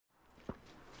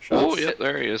Oh, yeah,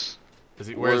 there he is. Is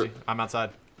he? Where is he? I'm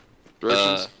outside.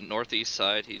 Directions? Northeast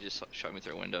side. He just shot me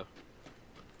through a window.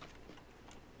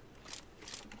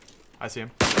 I see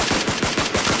him.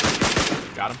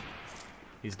 Got him.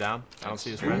 He's down. I don't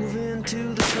see his friend.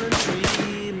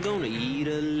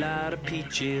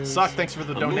 Suck, thanks for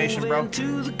the donation, bro.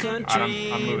 Alright,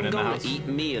 I'm moving in the house.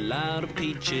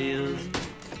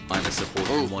 Minus support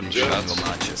from one jungle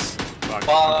matches. Fuck,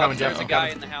 I'm coming, Jeff. There's a guy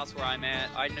in the house where I'm at.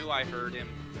 I knew I heard him.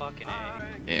 Fucking A.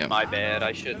 Yeah. My bad.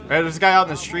 I shouldn't. Hey, there's a guy out in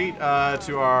the street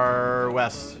to our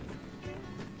west.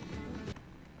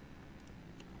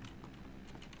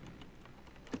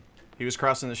 He was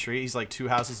crossing the street. He's like 2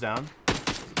 houses down.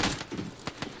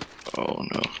 Oh,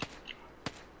 no.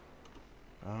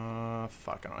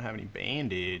 Fuck, I don't have any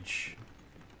bandage.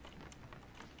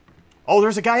 Oh,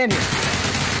 there's a guy in here.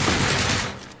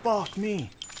 Fuck me.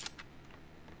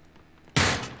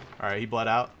 Alright, he bled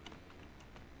out.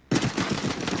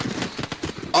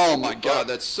 Oh my god,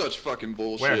 that's such fucking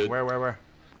bullshit. Where?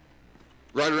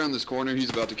 Right around this corner, he's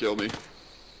about to kill me.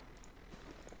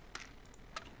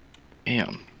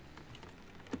 Damn.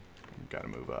 Gotta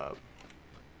move up.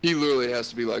 He literally has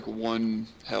to be like 1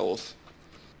 health.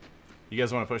 You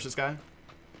guys want to push this guy?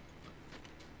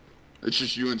 It's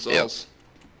just you and Sauce.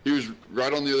 He was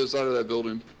right on the other side of that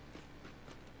building.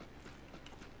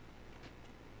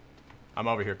 I'm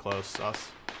over here close,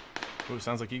 Sauce. Ooh,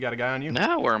 sounds like you got a guy on you.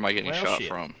 Now where am I getting shot shit.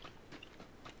 from?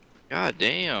 God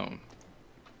damn.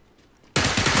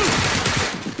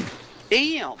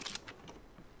 Damn.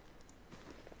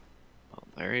 Oh,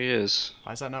 there he is.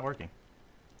 Why is that not working?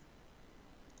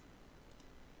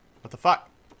 What the fuck?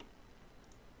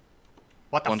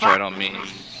 What the One's fuck? right on me. Well,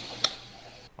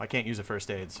 I can't use a first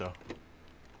aid, so.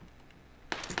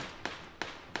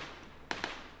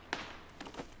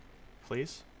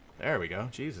 Please? There we go.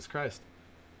 Jesus Christ.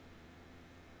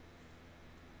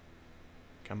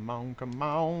 Come on, come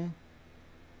on.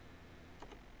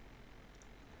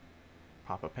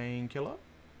 Pop a painkiller.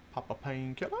 Pop a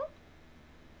painkiller.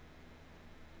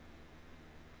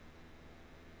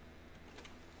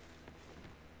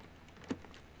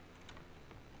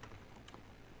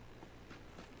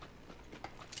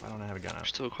 I don't have a gun out. There's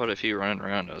still quite a few running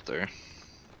around out there.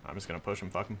 I'm just gonna push him,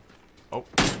 fuck him. Oh.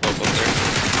 Oh, up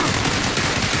there.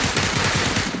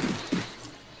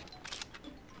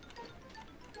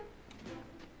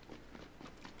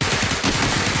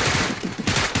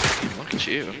 Look at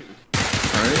you.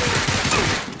 Alright?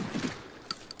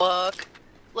 Fuck.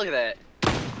 Look at that.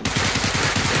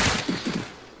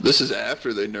 This is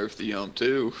after they nerfed the Yum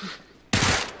too.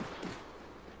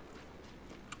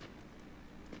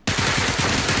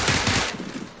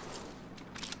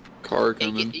 Car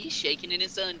coming. He's shaking in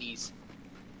his undies.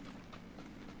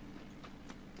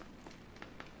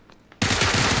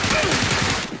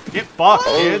 Get fucked,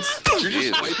 Oh, kids! did you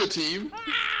just wipe a team?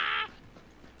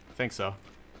 I think so.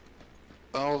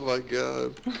 Oh my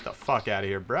god. Get the fuck out of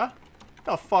here, bruh. Get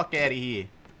the fuck out of here.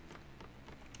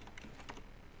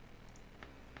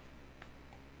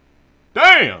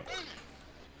 Damn!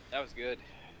 That was good.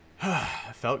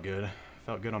 I felt good.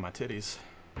 Felt good on my titties.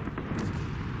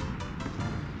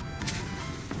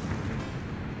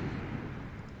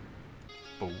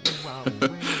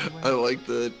 I like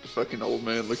that fucking old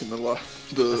man looking the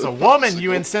It's a woman,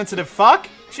 you insensitive fuck!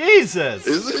 Jesus!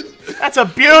 Is it? That's a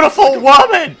beautiful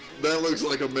woman! That looks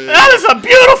like a man. That is a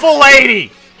beautiful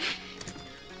lady!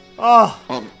 Oh,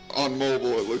 On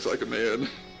mobile, it looks like a man.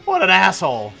 what an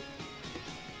asshole.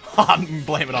 I'm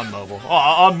blame it on mobile. Oh,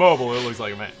 on mobile, it looks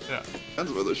like a man. Yeah.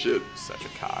 That's other shit. Such a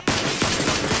cock.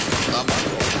 I'm not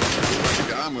calling you a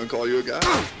guy. I'm gonna call you a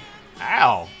guy.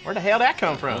 Ow! Where the hell did that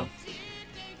come from?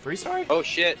 Free story? Oh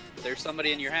shit. There's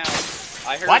somebody in your house.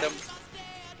 I heard What? him.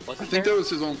 Was I he think there? that was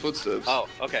his own footsteps. Oh,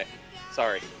 okay.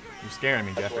 Sorry. You're scaring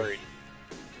me, I was Jeffrey. worried.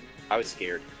 I was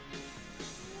scared.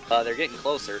 They're getting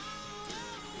closer.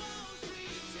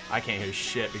 I can't hear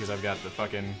shit because I've got the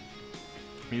fucking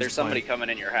music There's somebody playing. coming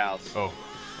in your house. Oh.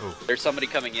 Oh. There's somebody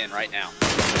coming in right now.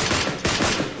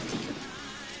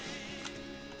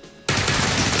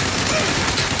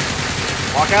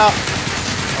 Walk out!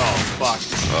 Oh, fuck.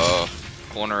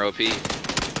 Corner OP.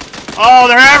 Oh,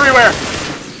 they're everywhere!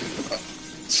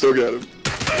 Still got him.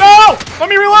 No! Let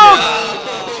me reload!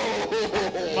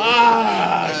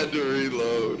 I had to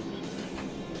reload.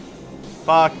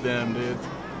 Fuck them, dude.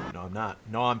 No, I'm not.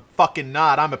 No, I'm fucking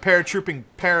not. I'm a paratrooping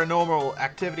paranormal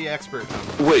activity expert.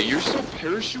 Wait, you're still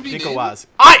parachuting Nico in? was.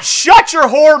 I shut your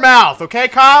whore mouth, okay,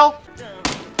 Kyle? There's a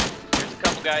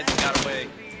couple guys that got away.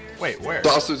 Wait, where?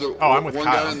 Boss, there's a, Oh, I'm with one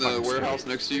Kyle. guy I'm in the fucking warehouse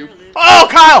next to you. Oh,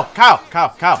 Kyle! Kyle!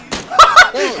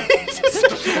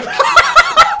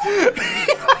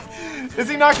 Is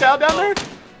he knocked out down there?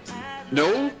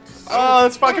 No. Oh,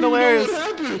 that's fucking I don't even know hilarious.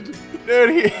 What happened?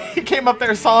 Dude, he came up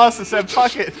there, saw us, and said,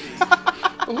 fuck it.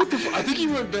 What the? I think he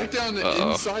went back down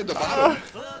inside the bottom.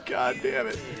 God damn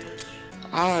it.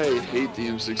 I hate the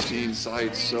M16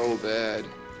 sight so bad.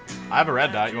 I have a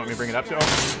red dot. You want me to bring it up to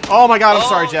him? Oh my god, I'm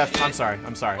sorry, Jeff. I'm sorry.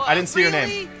 I'm sorry. I didn't see your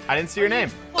name. I didn't see your name.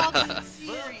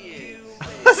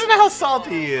 Listen to how salty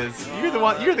he is. You're the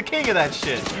one. You're the king of that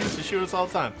shit. You used to shoot us all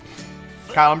the time.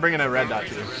 Kyle, I'm bringing a red dot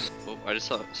to you. Oh, I just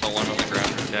saw one on the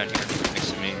ground down here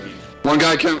next to me. One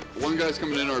guy's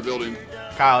coming in our building.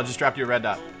 Kyle, I just dropped you a red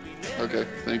dot. Okay,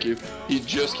 thank you. He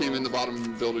just came in the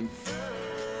bottom building.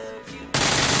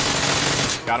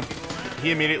 Got him.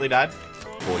 He immediately died.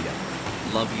 Oh yeah.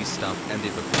 Love you stuff, and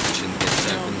if a position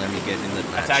gets open, let me get in the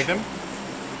I patch. tagged him.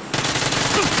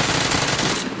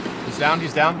 He's down.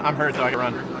 He's down. I'm hurt though. I can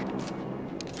run.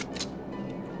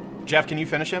 Jeff, can you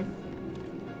finish him?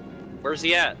 Where's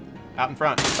he at? Out in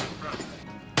front.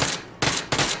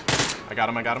 I got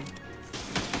him. I got him.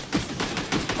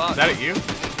 Fuck. Is that at you?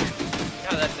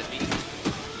 No, that's at me.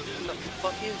 What the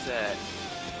fuck is that?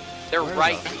 They're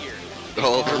right here.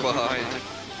 Oh, they're behind.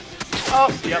 Oh,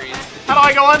 yep. How do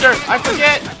I go under? I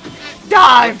forget.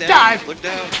 Dive, Look down, dive. Look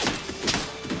down.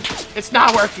 It's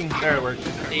not working. There it worked.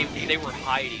 They were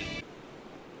hiding.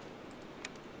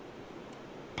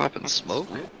 Popping smoke.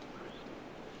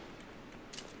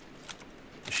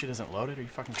 This shit isn't loaded. Are you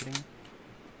fucking kidding me?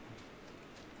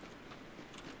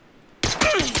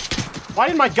 Why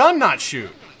did my gun not shoot?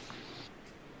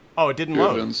 Oh, it didn't Do you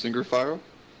have it load. on single fire?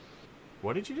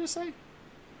 What did you just say?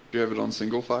 Do you have it on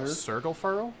single fire? Circle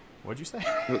furl? What'd you say?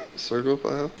 Circle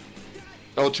fire?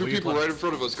 Oh, two Will you people play? right in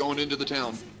front of us going into the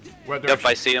town. What Yep, direction?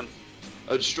 I see him.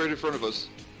 Straight in front of us.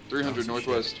 300 Oh, some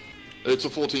northwest. It's a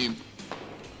full team.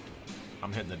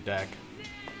 I'm hitting the deck.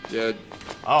 Yeah,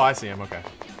 Oh, I see him. Okay.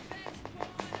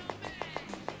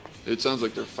 it sounds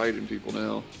like they're fighting people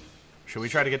now. Should we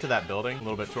try to get to that building a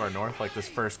little bit to our north, like this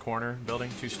first corner building,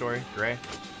 2-story, gray?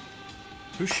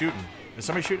 Who's shooting? Is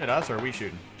somebody shooting at us, or are we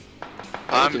shooting?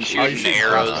 I'm think- Oh, you're shooting shooting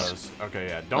arrows. crossbows. Okay,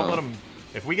 yeah. Don't Oh. let them.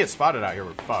 If we get spotted out here,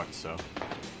 we're fucked. So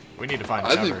we need to find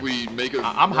I cover. think we make a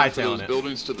I'm run for hightailing those it.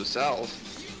 buildings to the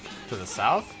south. To the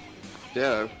south.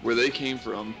 Yeah, where they came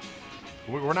from.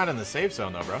 We're not in the safe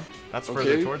zone though, bro. That's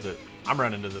further Okay. towards it. I'm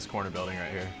running to this corner building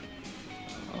right here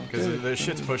because Okay. the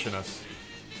shit's pushing us.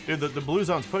 Dude, the blue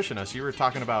zone's pushing us. You were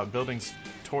talking about buildings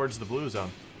towards the blue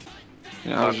zone.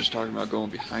 Yeah, I was just talking about going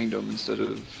behind them instead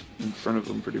of in front of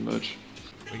them, pretty much.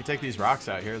 We can take these rocks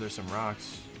out here. There's some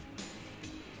rocks.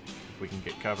 We can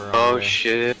get cover. On the Oh way.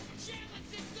 shit.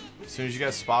 As soon as you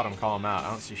guys spot them, call them out. I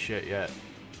don't see shit yet.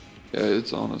 Yeah,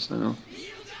 it's on us now.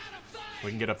 We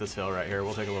can get up this hill right here.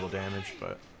 We'll take a little damage,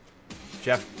 but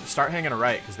Jeff, start hanging a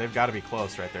right because they've got to be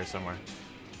close right there somewhere.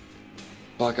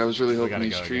 Fuck, I was really hoping gotta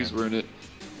these go trees again. were in it.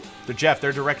 So Jeff,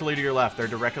 they're directly to your left. They're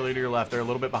directly to your left. They're a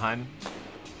little bit behind.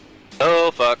 Oh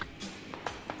fuck.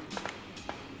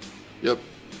 Yep,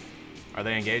 Are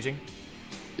they engaging?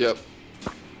 yep.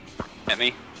 At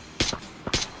me.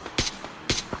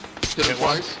 Hit him Hit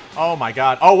one. twice. Oh my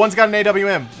god. Oh, one's got an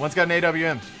AWM. One's got an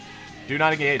AWM. Do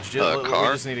not engage. Just, we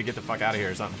car? just need to get the fuck out of here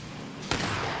or something.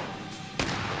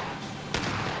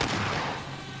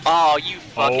 Oh, you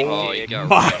fucking Oh, you dick. got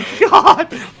My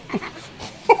god.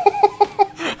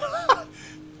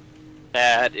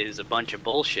 That is a bunch of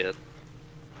bullshit.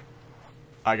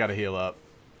 I gotta heal up.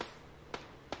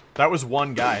 That was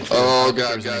one guy. too. I Oh don't think there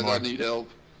god, was any guys, more. I need help.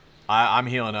 I'm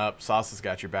healing up. Sauce has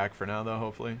got your back for now, though,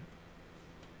 hopefully.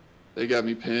 They got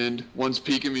me pinned. One's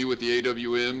peeking me with the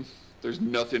AWM. There's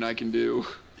nothing I can do.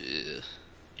 Yeah.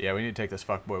 Yeah, we need to take this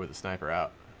fuckboy with the sniper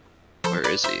out. Where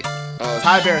is he?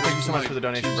 Ty Bear, thank you so much for the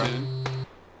donation, bro. 210.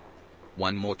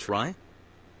 One more try?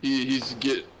 He's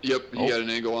yep, he Oh. got an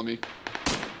angle on me.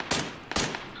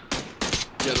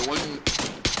 Yeah, the one,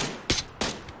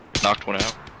 Knocked one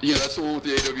out. yeah, that's the one with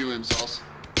the AWM sauce.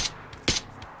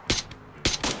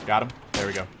 Got him. There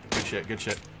we go. Good shit, good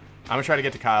shit. I'm gonna try to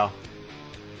get to Kyle.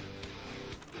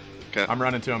 Okay. I'm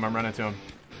running to him, I'm running to him.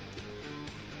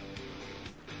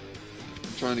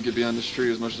 I'm trying to get behind this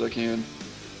tree as much as I can.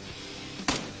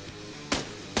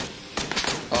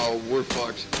 Oh, we're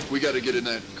fucked. We gotta get in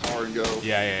that car and go.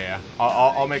 Yeah, yeah, yeah.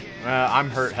 I'll make, I'm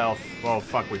hurt health. Well,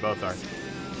 fuck, we both are.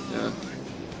 Yeah.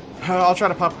 I'll try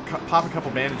to pop a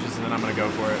couple bandages and then I'm gonna go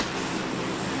for it.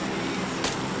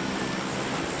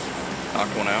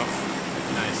 Knocked one out.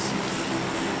 Nice.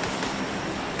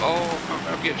 Oh,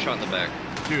 I'm getting shot in the back.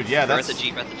 Dude, yeah, They're at that's... the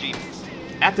Jeep, at the Jeep.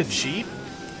 At the Jeep?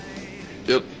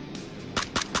 Yep.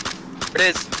 There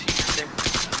it is. There.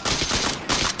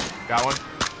 Got one.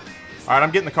 Alright,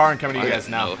 I'm getting the car and coming to I you got guys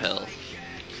now. no health.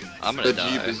 I'm gonna That die.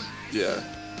 Jeep is Yeah.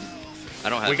 I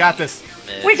don't have. We got this.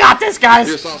 mid. We got this, guys.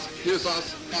 Here's sauce. Here's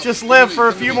sauce. Sauce, Just come live to me, for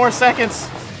a come to few me. more seconds.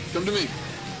 Come to me.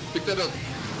 Pick that up.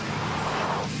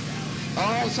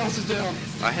 Oh, sauce is down.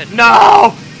 I had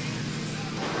No!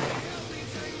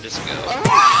 Just go. Let's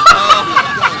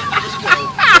go.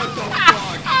 What the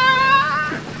fuck?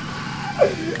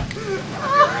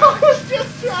 I was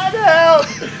just trying to help.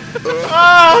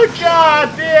 Oh,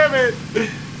 god damn it.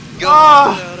 Go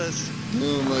Ah. without us.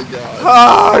 Oh my god.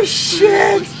 Oh,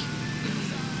 shit.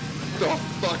 The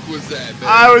fuck was that, man?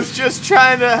 I was just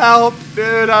trying to help,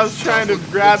 dude. I was trying to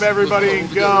grab everybody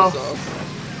and go.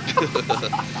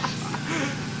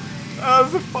 That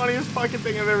was the funniest fucking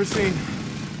thing I've ever seen.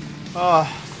 Oh.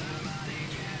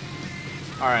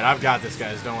 Alright, I've got this,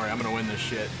 guys. Don't worry. I'm gonna win this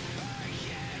shit.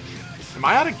 Am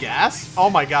I out of gas? Oh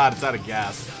my god, it's out of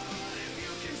gas.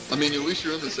 I mean, at least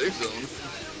you're in the safe zone.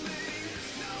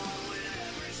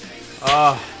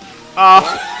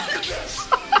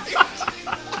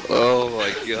 Oh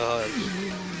my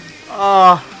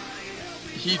god.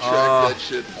 He tracked that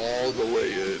shit all the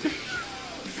way in.